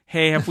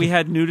 hey, have we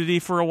had nudity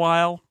for a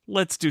while?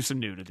 Let's do some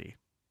nudity.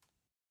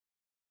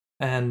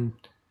 And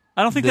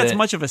I don't think that's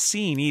much of a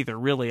scene either,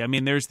 really. I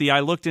mean, there's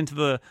I looked into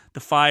the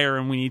fire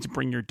and we need to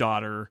bring your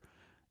daughter.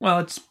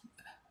 Well,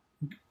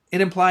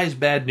 it implies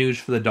bad news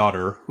for the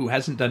daughter, who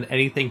hasn't done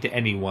anything to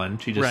anyone.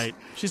 She just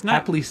she's not,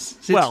 happily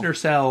sits in her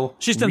cell.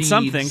 She's done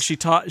something. She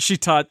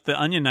taught the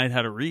Onion Knight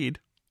how to read.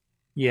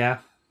 Yeah.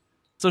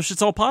 So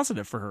it's all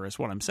positive for her, is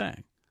what I'm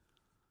saying.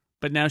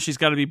 But now she's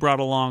got to be brought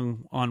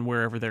along on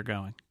wherever they're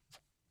going.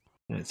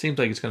 And it seems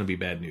like it's going to be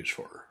bad news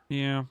for her.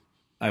 Yeah.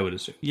 I would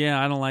assume. Yeah,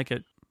 I don't like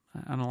it.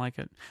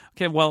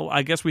 Okay, well,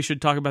 I guess we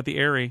should talk about the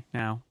Eyrie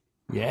now.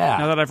 Yeah.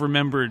 Now that I've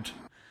remembered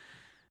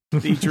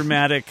the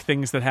dramatic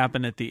things that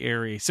happen at the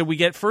Eyrie. So we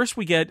get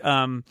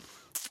Sansa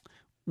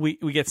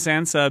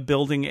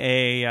building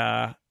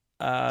a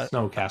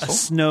snow castle. A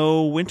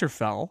snow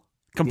Winterfell,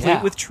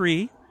 complete with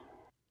tree,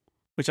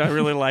 which I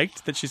really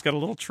liked, that she's got a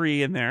little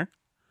tree in there,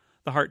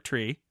 the heart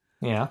tree.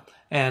 Yeah.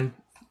 And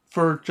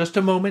for just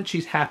a moment,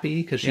 she's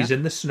happy because she's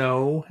in the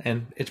snow,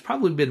 and it's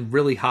probably been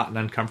really hot and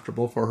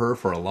uncomfortable for her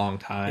for a long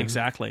time.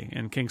 Exactly,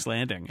 in King's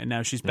Landing. And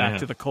now she's back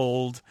to the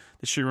cold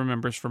that she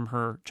remembers from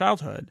her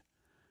childhood.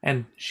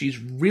 And she's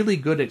really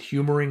good at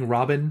humoring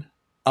Robin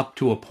up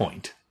to a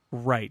point.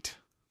 Right.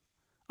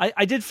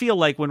 I did feel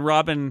like when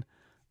Robin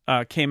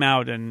came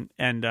out and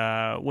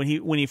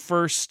when he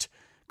first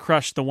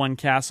crushed the one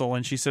castle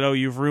and she said, "Oh,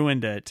 you've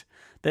ruined it,"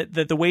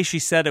 that the way she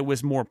said it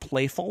was more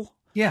playful.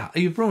 Yeah,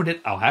 you've ruined it.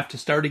 I'll have to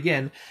start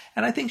again.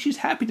 And I think she's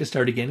happy to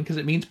start again because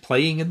it means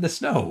playing in the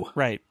snow.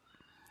 Right.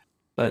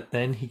 But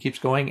then he keeps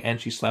going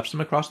and she slaps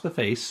him across the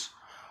face,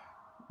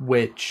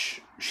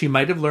 which she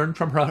might have learned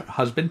from her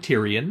husband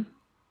Tyrion.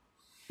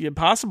 Yeah,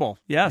 possible.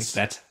 Yes.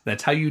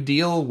 That's how you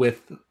deal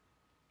with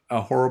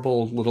a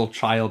horrible little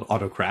child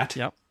autocrat.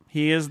 Yep.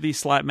 He is the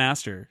slap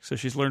master, so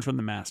she's learned from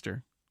the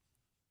master.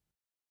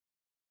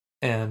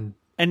 And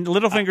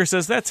Littlefinger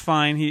says that's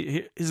fine.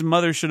 His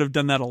mother should have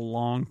done that a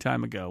long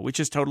time ago, which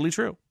is totally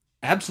true.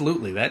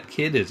 absolutely, that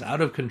kid is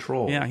out of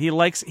control. Yeah, he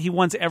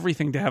wants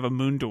everything to have a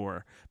moon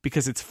door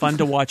because it's fun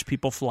to watch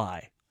people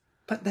fly.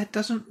 But that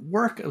doesn't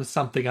work with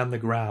something on the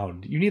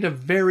ground. You need a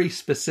very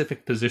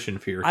specific position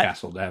for your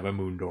castle to have a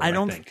moon door, I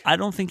think. I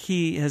don't think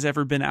he has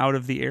ever been out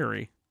of the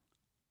Eyrie.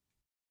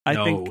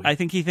 No. I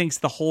think he thinks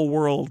the whole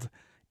world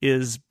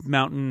is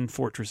mountain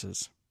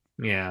fortresses.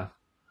 Yeah.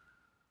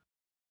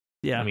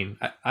 Yeah. I mean,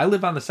 I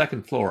live on the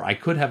second floor. I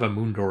could have a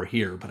moon door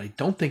here, but I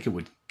don't think it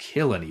would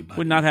kill anybody.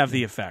 Would not have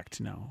the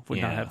effect, no. Would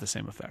not have the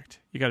same effect.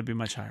 You got to be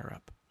much higher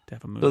up to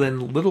have a moon So door.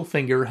 then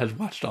Littlefinger has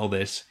watched all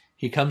this.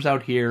 He comes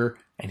out here,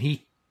 and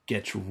he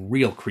gets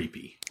real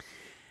creepy.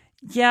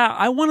 Yeah,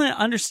 I want to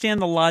understand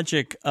the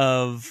logic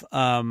of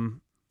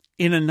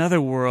in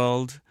another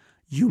world,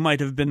 you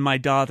might have been my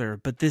daughter,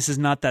 but this is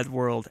not that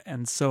world.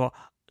 And so,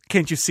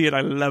 can't you see it?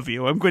 I love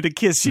you. I'm going to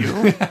kiss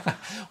you.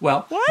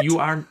 Well, What?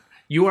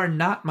 you are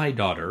not my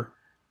daughter,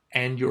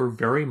 and you're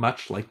very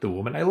much like the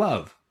woman I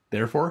love.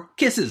 Therefore,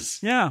 kisses.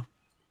 Yeah.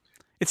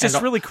 It's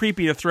just really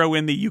creepy to throw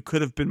in the you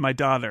could have been my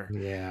daughter.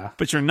 Yeah.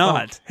 But you're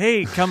not.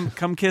 Hey,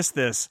 come kiss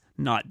this.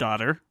 Not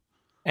daughter.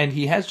 And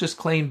he has just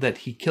claimed that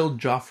he killed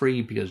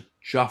Joffrey because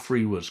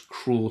Joffrey was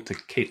cruel to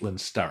Catelyn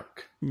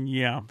Stark,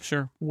 Yeah,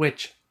 sure.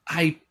 which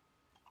I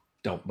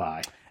don't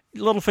buy.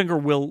 Littlefinger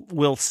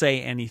will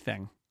say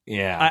anything.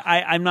 Yeah.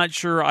 I'm not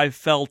sure I've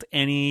felt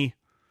at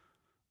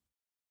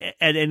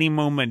any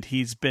moment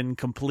he's been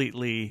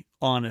completely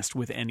honest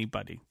with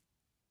anybody.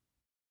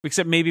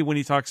 Except maybe when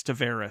he talks to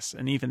Varys,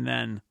 and even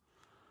then,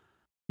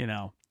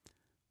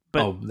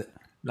 But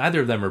neither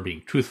of them are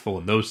being truthful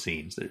in those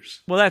scenes. There's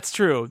that's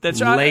true.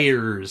 That's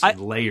layers and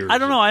layers. I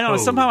don't know. I don't know.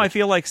 code. Somehow I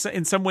feel like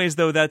in some ways,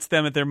 though, that's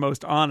them at their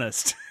most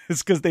honest.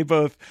 It's because they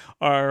both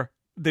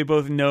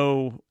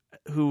know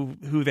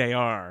who they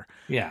are.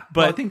 Yeah.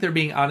 But I think they're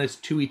being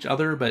honest to each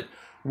other, but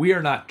we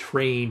are not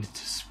trained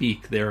to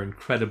speak their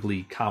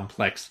incredibly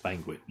complex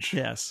language.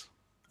 Yes.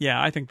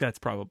 Yeah, I think that's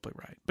probably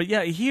right. But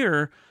yeah,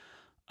 here,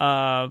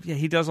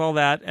 he does all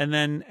that, and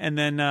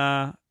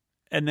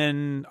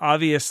then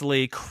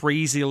obviously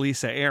crazy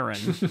Lisa Aaron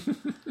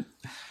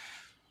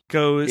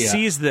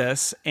sees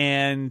this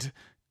and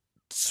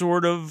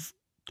sort of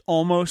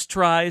almost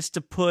tries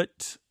to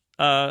put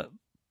Sansa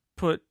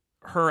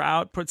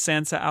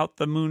out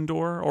the moon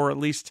door, or at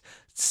least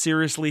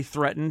seriously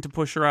threaten to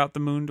push her out the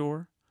moon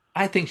door.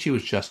 I think she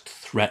was just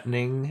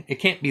threatening. It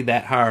can't be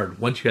that hard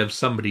once you have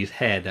somebody's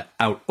head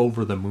out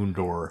over the moon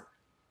door.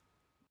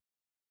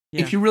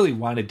 Yeah. If you really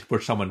wanted to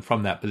push someone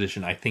from that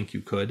position, I think you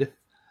could.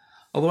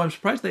 Although I'm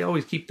surprised they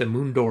always keep the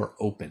moon door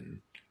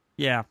open.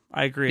 Yeah,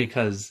 I agree.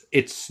 Because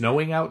it's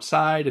snowing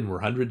outside and we're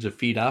hundreds of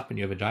feet up and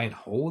you have a giant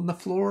hole in the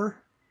floor.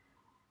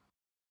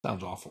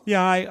 Sounds awful.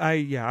 Yeah,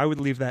 I would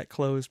leave that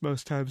closed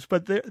most times,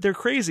 but they're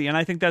crazy, and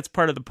I think that's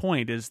part of the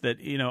point is that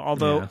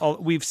although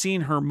we've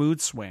seen her mood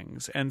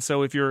swings, and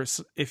so if you're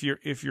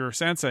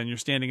Sansa and you're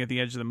standing at the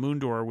edge of the moon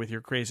door with your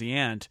crazy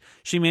aunt,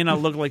 she may not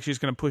look like she's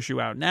going to push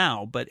you out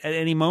now, but at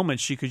any moment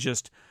she could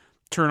just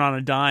turn on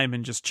a dime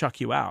and just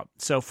chuck you out.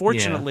 So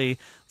fortunately,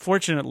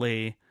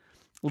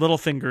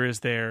 Littlefinger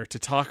is there to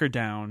talk her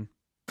down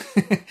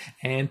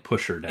and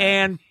push her down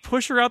and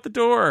push her out the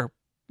door.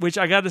 Which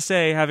I got to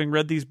say, having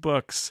read these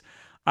books,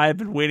 I've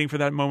been waiting for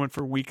that moment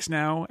for weeks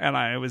now, and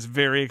I was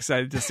very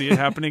excited to see it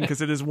happening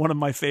because it is one of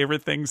my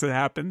favorite things that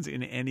happens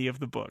in any of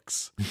the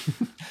books.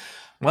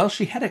 Well,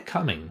 she had it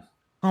coming.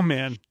 Oh,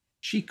 man.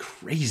 She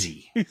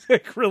crazy. He's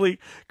a really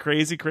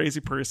crazy, crazy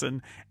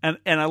person. And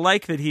I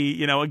like that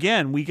he,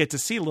 again, we get to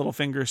see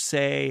Littlefinger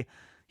say,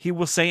 he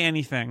will say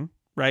anything,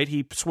 right?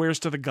 He swears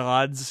to the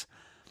gods.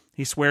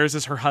 He swears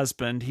as her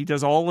husband. He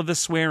does all of the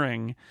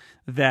swearing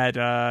that,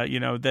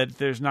 that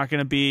there's not going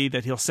to be,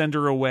 that he'll send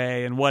her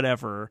away and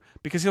whatever,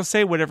 because he'll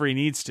say whatever he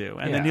needs to,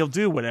 and then he'll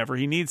do whatever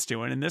he needs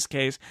to. And in this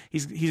case,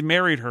 he's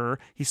married her.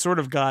 He's sort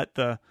of got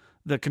the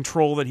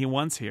control that he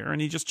wants here,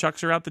 and he just chucks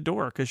her out the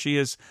door because she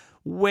is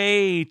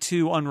way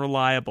too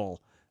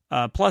unreliable.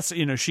 Plus,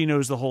 she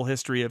knows the whole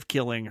history of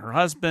killing her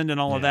husband and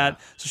all of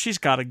that, so she's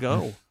got to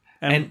go.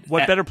 And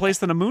what better place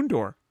than a moon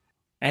door?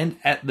 And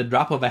at the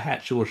drop of a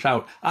hat, she will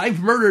shout,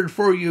 "I've murdered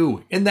for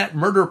you in that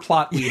murder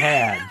plot we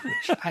had."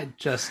 Which I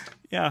just...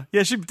 Yeah,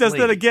 she does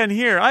that again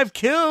here. "I've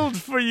killed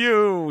for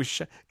you.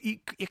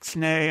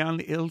 Ixnay on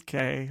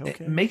Ilke."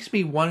 Okay. It makes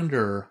me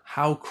wonder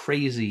how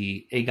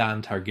crazy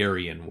Aegon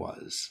Targaryen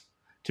was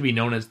to be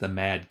known as the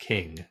Mad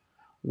King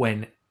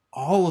when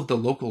all of the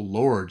local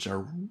lords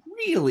are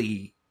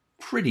really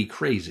pretty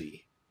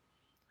crazy.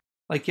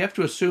 Like, you have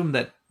to assume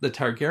that the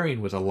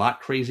Targaryen was a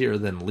lot crazier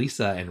than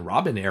Lisa and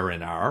Robin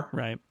Arryn are.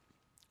 Right.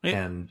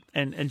 And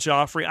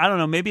Joffrey, I don't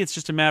know, maybe it's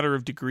just a matter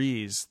of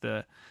degrees,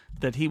 that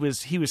he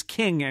was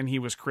king and he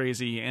was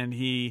crazy and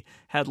he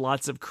had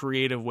lots of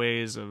creative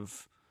ways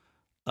of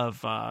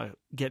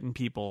getting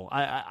people.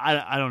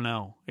 I don't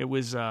know. It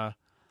was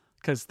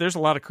because there's a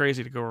lot of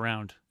crazy to go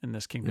around in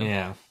this kingdom.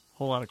 Yeah.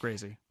 Whole lot of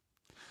crazy.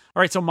 All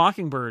right, so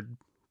Mockingbird.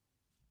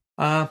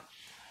 That's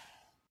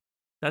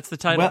the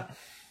title. Well,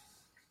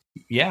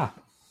 yeah.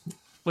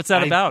 What's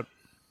that about?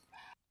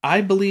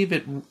 I believe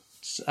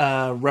it's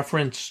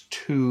reference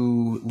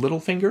to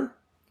Littlefinger.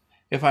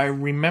 If I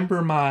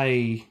remember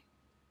my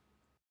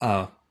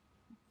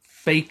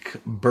fake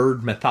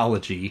bird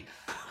mythology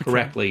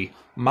correctly,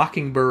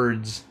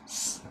 mockingbirds,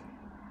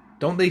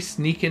 don't they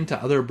sneak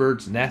into other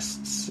birds'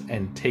 nests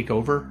and take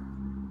over?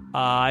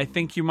 I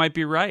think you might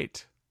be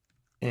right.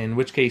 In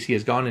which case he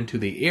has gone into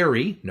the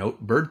Eyrie,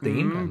 note bird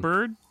theme.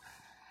 Bird.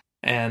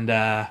 And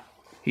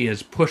he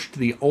has pushed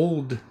the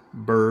old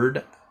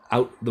bird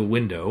out the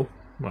window,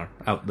 or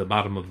out the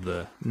bottom of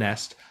the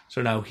nest.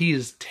 So now he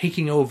is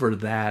taking over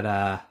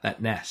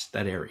that nest,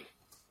 that Eyrie.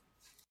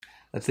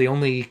 That's the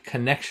only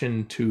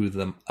connection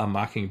to a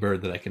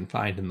mockingbird that I can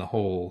find in the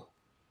whole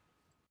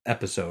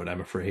episode,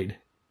 I'm afraid.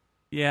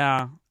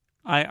 Yeah,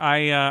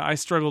 I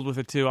struggled with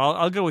it too.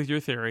 I'll go with your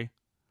theory.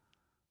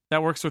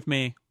 That works with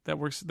me. That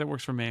works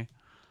for me.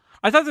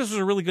 I thought this was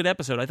a really good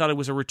episode. I thought it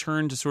was a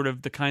return to sort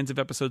of the kinds of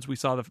episodes we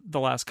saw the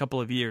last couple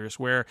of years,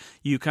 where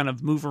you kind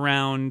of move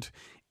around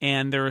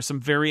and there are some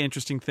very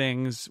interesting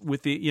things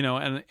with the,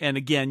 and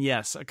again,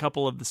 yes, a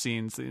couple of the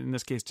scenes, in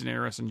this case,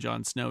 Daenerys and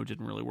Jon Snow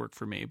didn't really work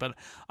for me, but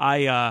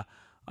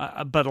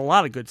but a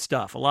lot of good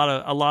stuff, a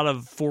lot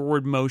of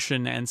forward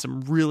motion and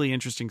some really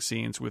interesting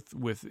scenes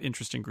with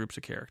interesting groups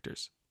of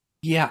characters.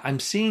 Yeah, I'm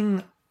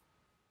seeing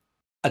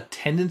a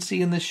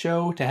tendency in this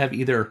show to have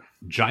either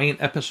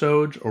giant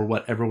episodes or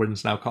what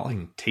everyone's now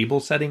calling table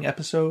setting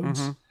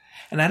episodes. Mm-hmm.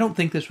 And I don't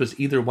think this was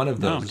either one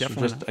of those. No, it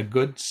was just a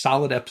good,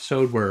 solid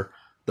episode where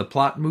the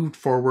plot moved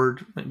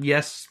forward.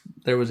 Yes,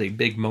 there was a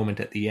big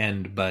moment at the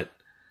end, but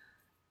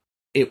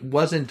it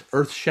wasn't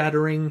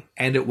earth-shattering,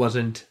 and it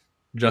wasn't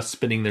just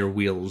spinning their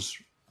wheels,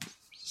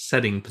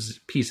 setting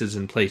pieces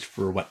in place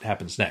for what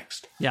happens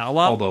next. Yeah, a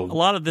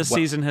lot of this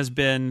season has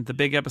been the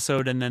big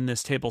episode and then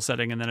this table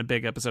setting and then a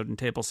big episode and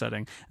table setting.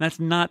 And that's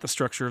not the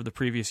structure of the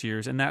previous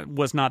years, and that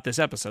was not this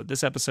episode.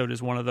 This episode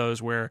is one of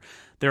those where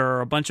there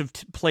are a bunch of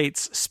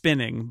plates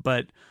spinning,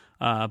 but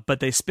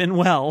they spin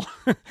well,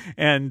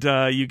 and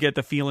you get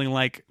the feeling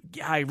like,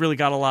 yeah, I really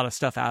got a lot of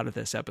stuff out of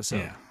this episode.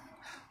 Yeah.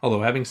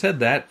 Although, having said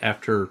that,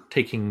 after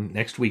taking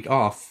next week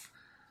off,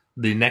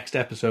 the next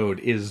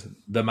episode is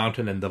The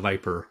Mountain and the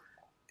Viper,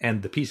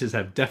 and the pieces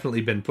have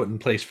definitely been put in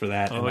place for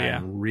that,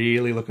 I'm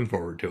really looking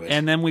forward to it.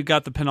 And then we've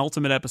got the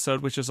penultimate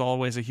episode, which is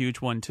always a huge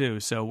one too.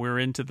 So we're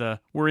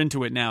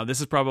into it now. This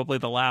is probably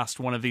the last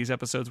one of these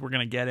episodes we're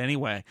going to get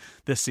anyway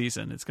this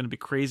season. It's going to be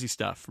crazy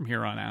stuff from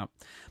here on out.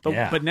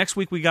 But next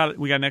week we got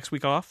next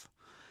week off.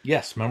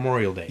 Yes,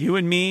 Memorial Day. You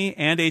and me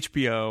and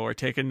HBO are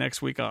taking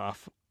next week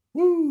off.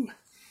 Woo!